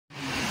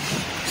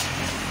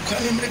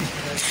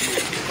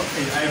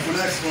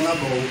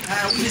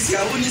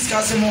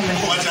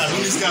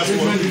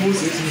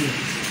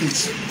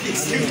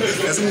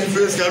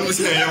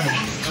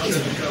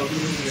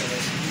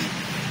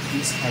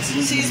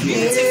She's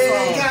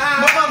beautiful.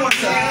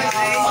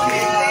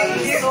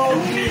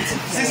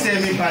 Sister,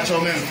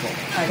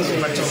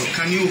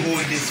 can you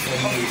hold this for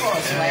me? Of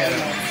course, why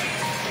not?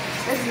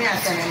 Let me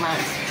ask you, man.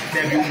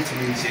 They're going to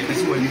me. This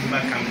is what you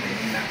back and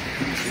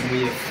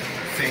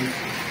thank you.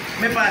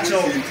 Me pacho.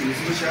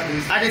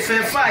 I dey say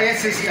fire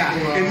sister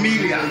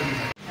Emelia.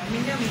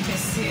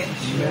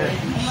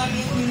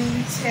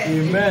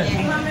 Amen.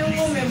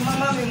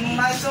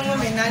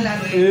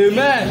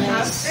 Amen.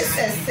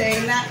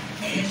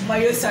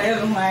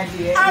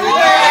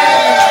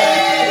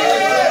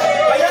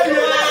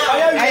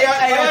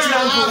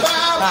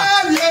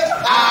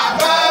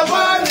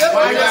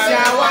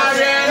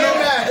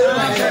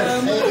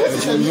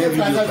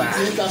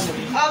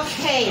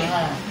 Okay.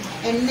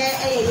 And then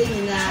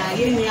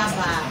you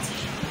about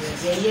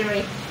the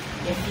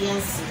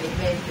fiancee, the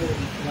bedroom.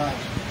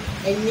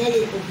 And then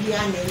it will be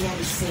an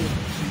same.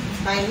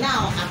 By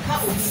now, I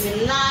can't be the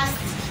last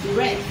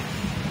breath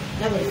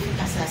that will be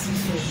assassin.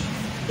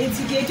 It's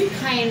a good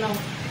kind of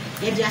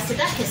if you are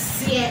that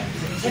see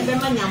and the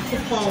man and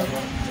coupon.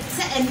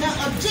 Say and now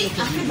object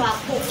about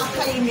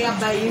academia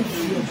by you.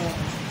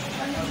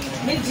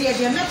 Media,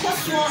 the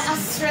Mekoso,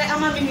 Astra,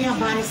 Amaminia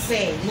Bani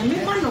say,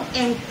 Namimano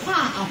and Pa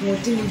of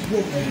what in his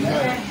book.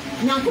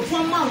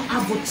 Nankupon Mount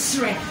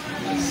Abotre,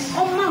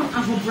 oh Mount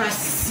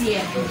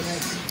Abobrasia,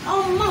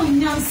 oh Mount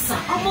Nansa,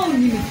 oh Mount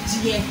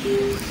Nidia.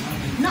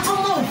 Now,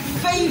 oh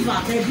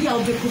favor, baby, I'll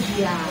be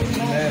Kubia.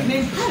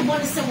 Men, I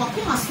want to say, what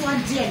come as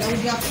one dear,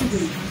 and we are to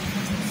do.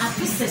 I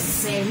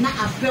say, not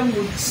a bell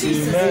with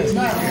Jesus.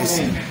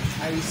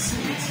 I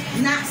see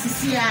it. Not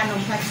Siciano,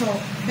 Patrol,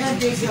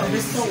 birthday girl, the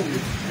soul.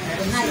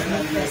 The night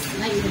of first,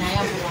 night in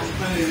Ayabuan.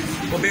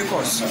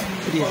 Because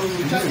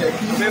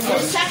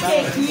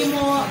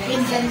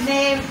in the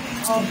name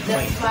of the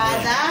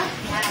Father,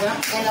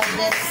 and of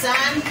the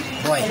Son,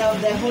 and of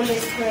the Holy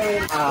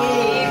Spirit.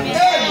 Amen.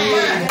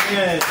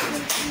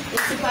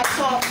 It's a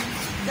Patrol.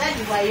 That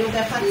is why you're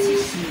the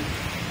partition.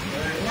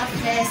 Not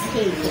first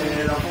cake.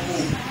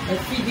 A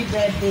feedy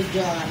birthday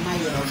girl, my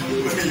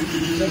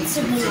the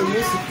tomorrow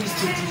Wayoosi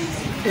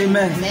Christ.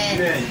 Amen.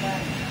 Amen.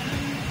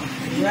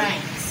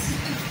 Right.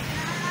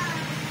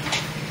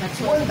 That's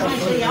what I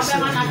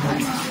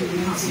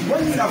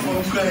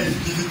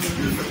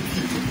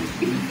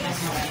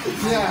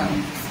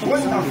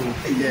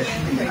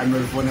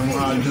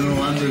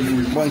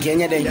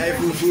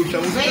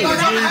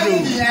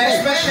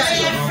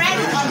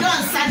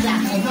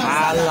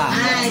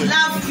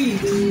love you.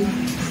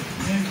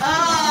 Oh,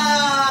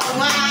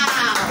 wow.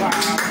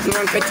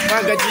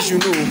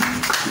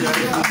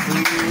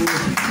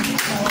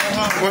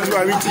 What do I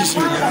read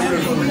tissue?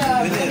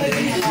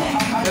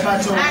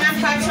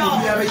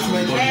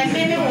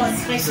 Maybe was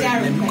special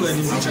request.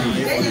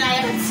 Then I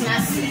have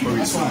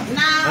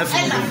now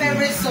and a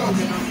favorite song.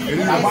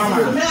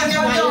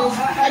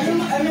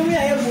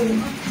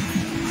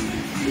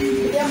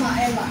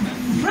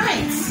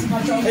 Right.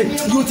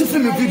 You to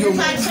film a video.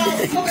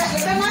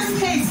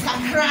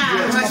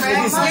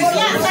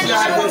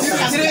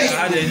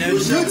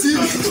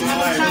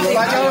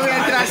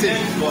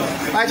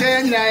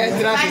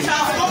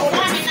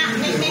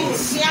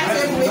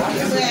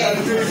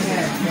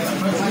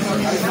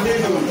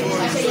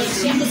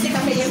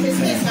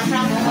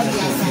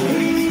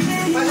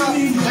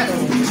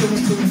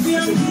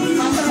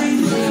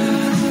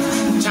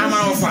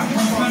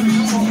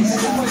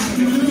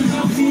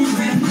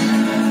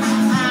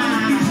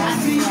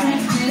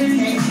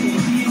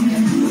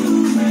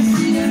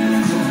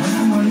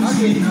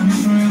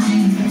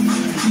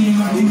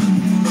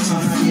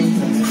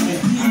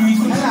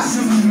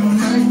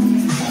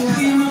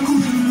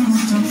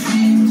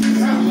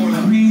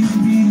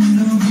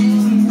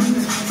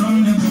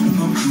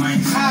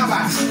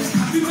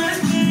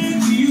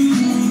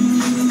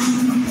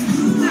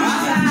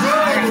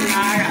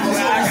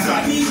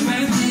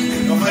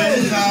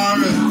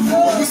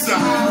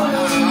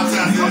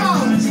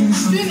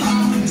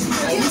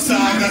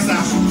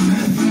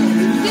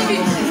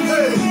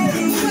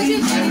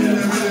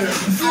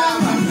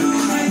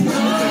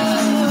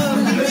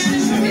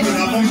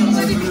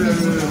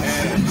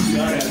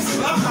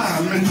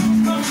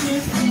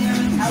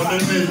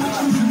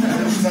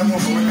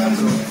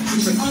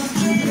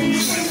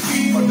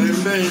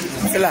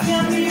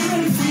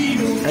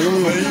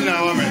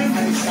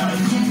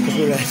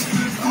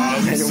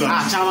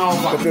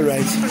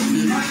 Copyright.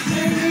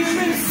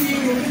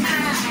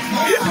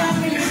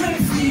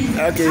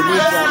 Okay,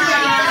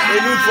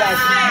 new track.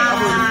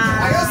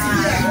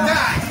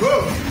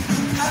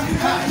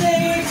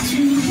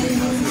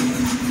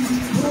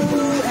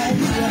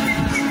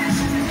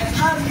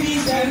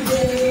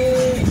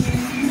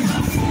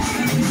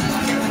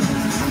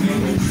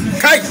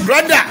 Kai,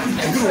 brother,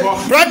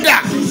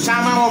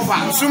 Shama Ofa,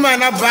 Suma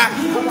Naba,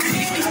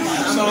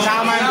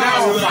 Shama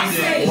Ofa,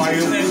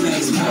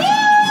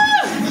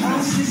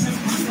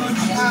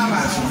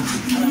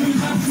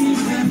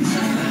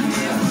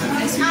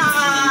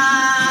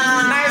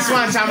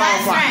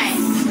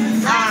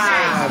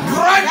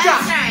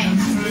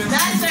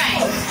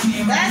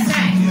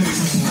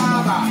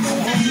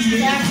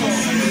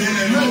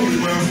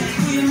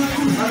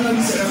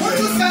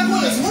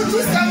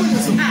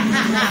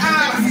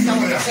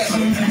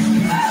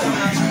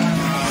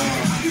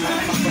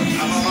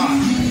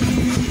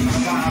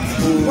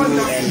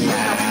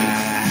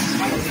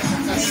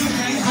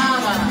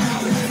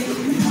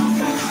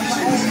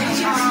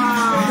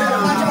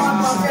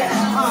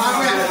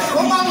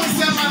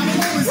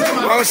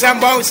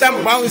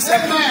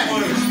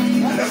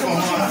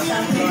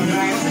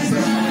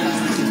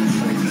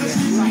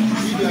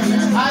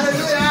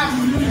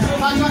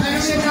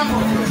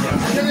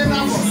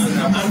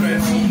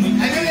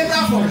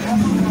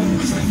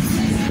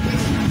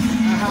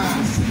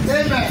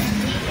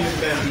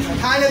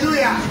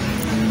 Hallelujah.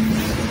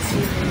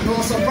 No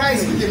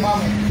surprise with the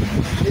mama.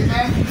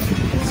 Amen.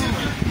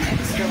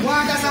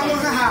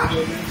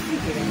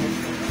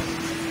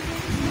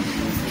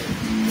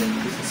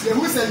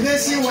 Who's a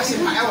nation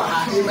worshiper?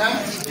 Amen.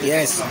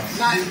 Yes.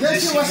 Now,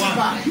 nation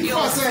worshiper.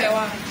 Before say,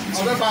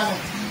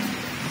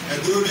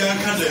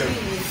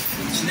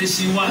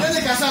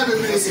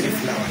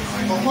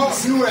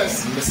 US,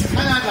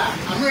 Canada,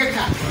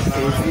 America.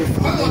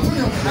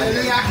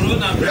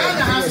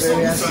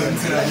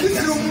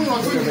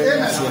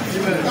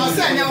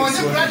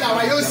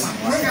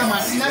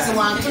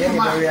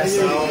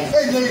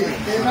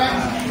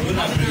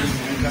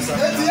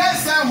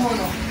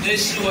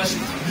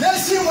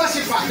 Nation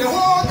worshiper, the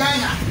whole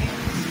Ghana.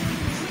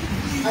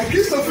 And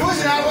Christopher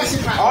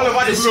worshiper. All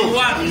over the globe.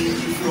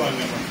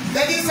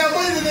 That is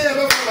somebody in the name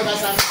of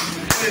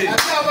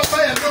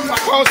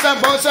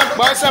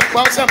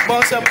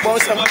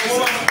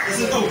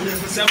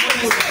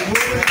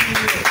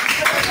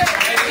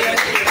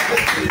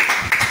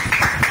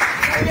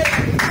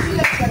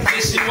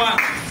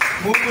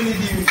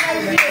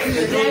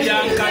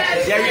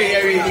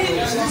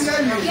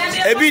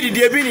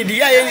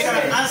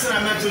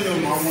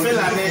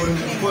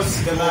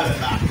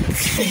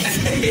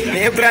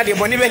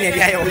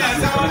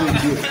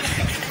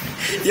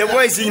your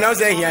voice is now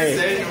saying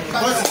here.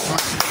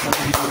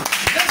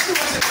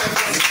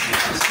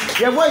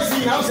 Your voice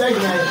is now saying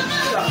here.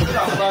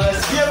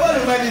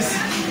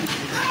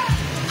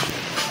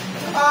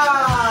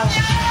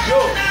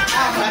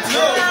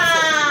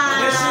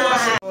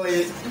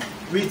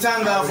 We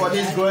thank God for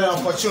this great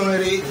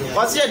opportunity.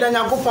 What's here? Then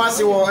you go pass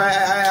your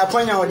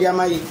appointment with your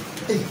money.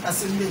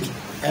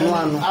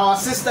 Our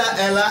sister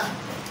Ella.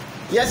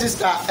 Yes,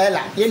 sister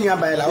Ella.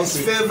 His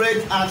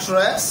favorite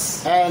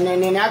actress. And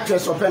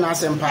actress of Pen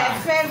Empire.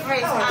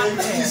 Favorite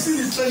actress.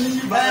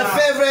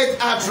 Favorite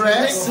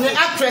actress. The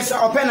actress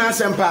of Pen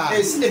Empire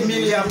is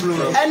Emelia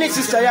Blue. Any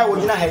sister here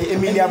would know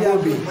Emelia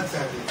Brobey.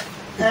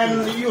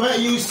 And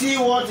you see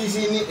what is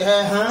in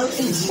her hand.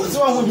 What's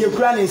one with your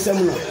crown in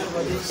Samuel?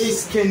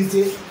 It's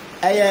Kente.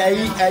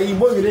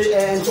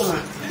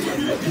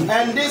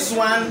 And this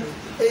one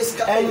is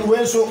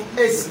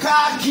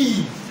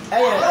khaki.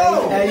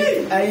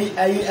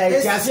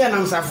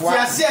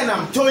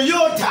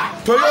 Toyota.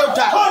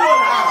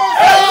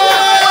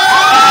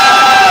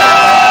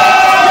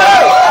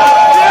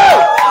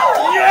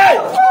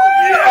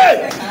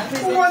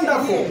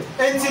 Wonderful.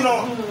 And you know,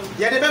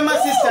 my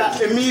sister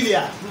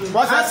Emelia.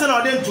 What's that son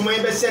of them to my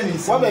best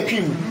sentence? What about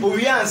him?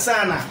 We are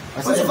Sana.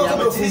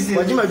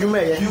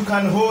 You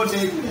can hold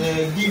it,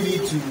 give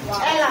it to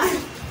Ella.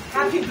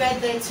 Happy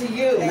birthday to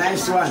you.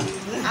 Nice one.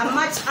 I'm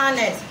much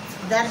honored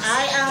that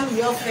I am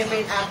your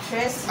favorite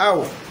actress.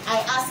 Oh. I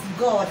ask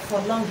God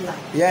for long life.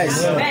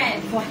 Yes.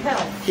 Amen. For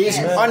health. He's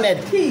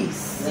honored.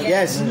 Peace.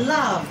 Yes.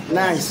 Love.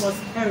 Nice.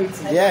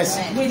 Prosperity. Yes.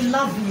 We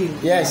love you.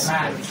 Yes.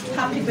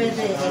 Happy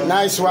birthday.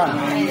 Nice one.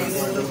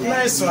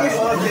 nice one.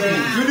 Okay.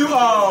 You do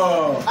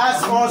all.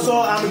 As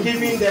also, I'm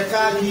giving the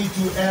car key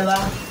to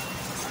Ella.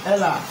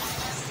 Ella.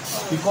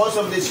 Because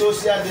of the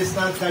social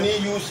distance, can you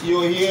use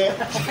your hair?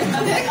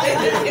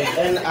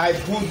 And I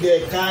put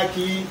the car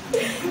key.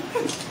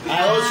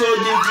 I also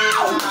give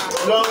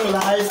you long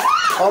life,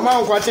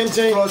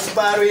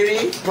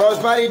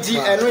 prosperity,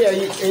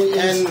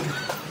 and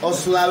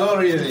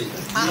oslalority.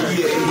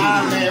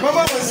 Amen.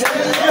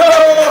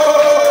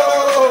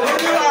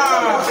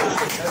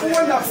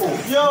 Wonderful.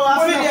 Yo, I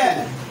feel that.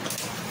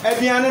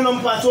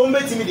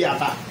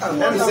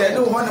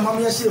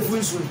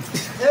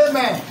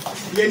 Amen.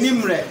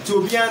 Yenimre to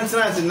be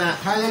answered na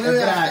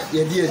hallelujah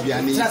ye die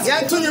aduane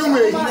ya tunyu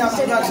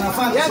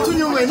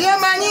we ye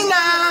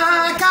manina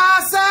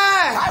kase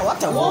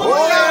what a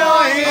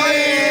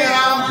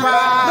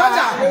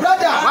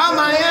brother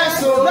mama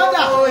yeso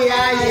brother oh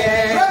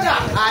yeah brother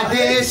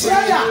adeshi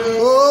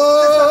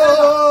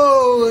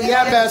oh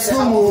ya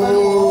besumu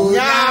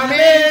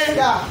nyame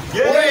ya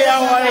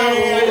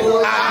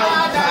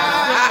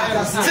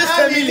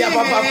sister Emelia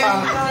papa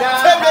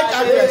favorite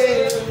address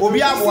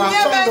obi abua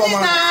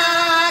sondoma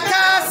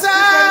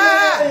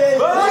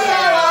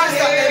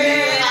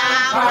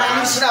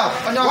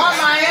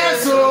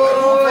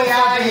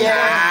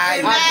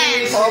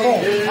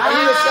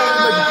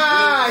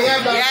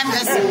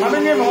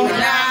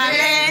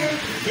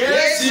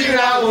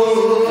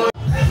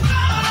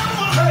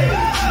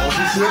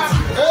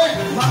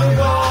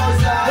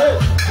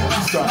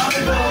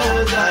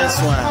Nice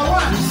one.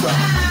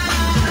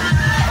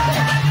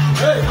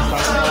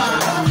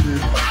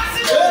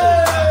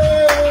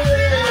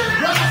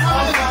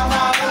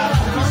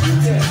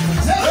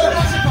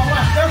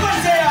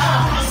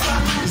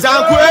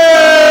 Zanku,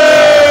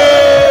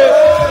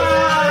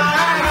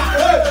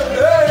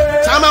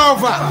 Chama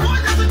over.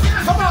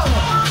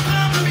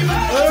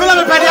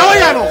 Filaman pedi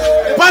aoyano.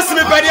 Possi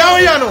me pedi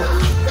aoyano.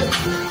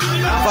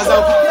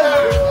 Zanku.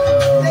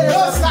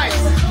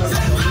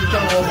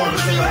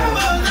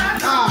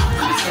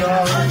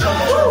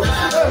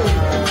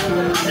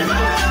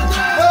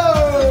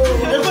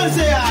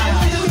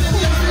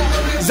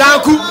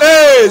 Zanku,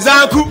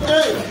 Zanku.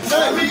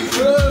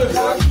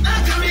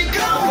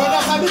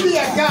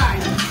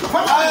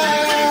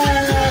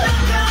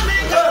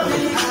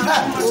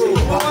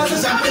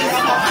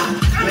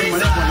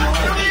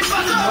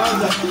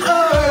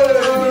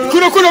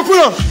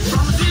 Kuno.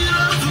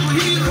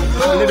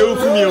 Ne do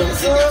kumio.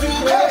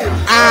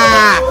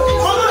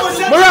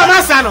 Mora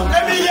masano.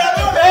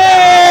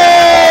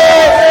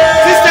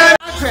 Sister.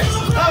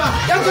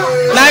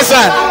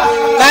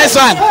 Nice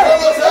one.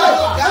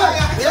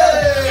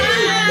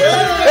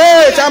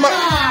 Chama.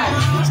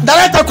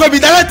 Director Kobe.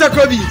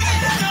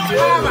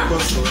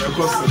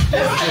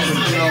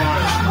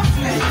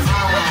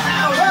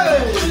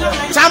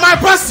 Chama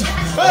Possi.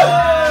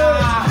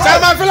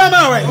 Chama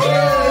Filaman way.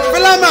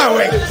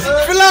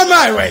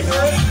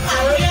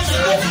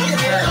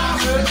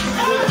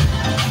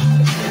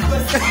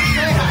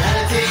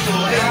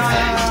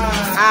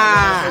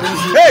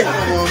 Hey.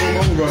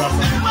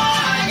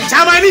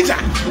 Chama ninja.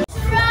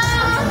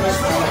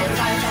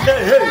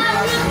 Hey.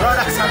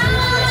 Brother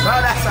Sammy.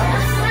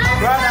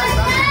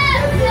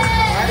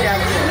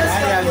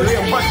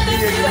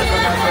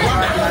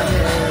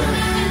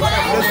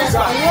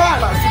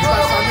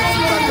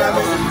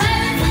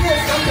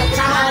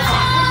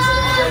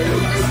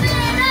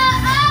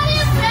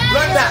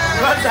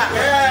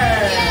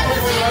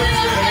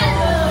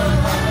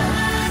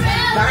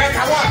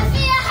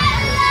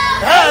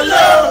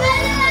 Hello.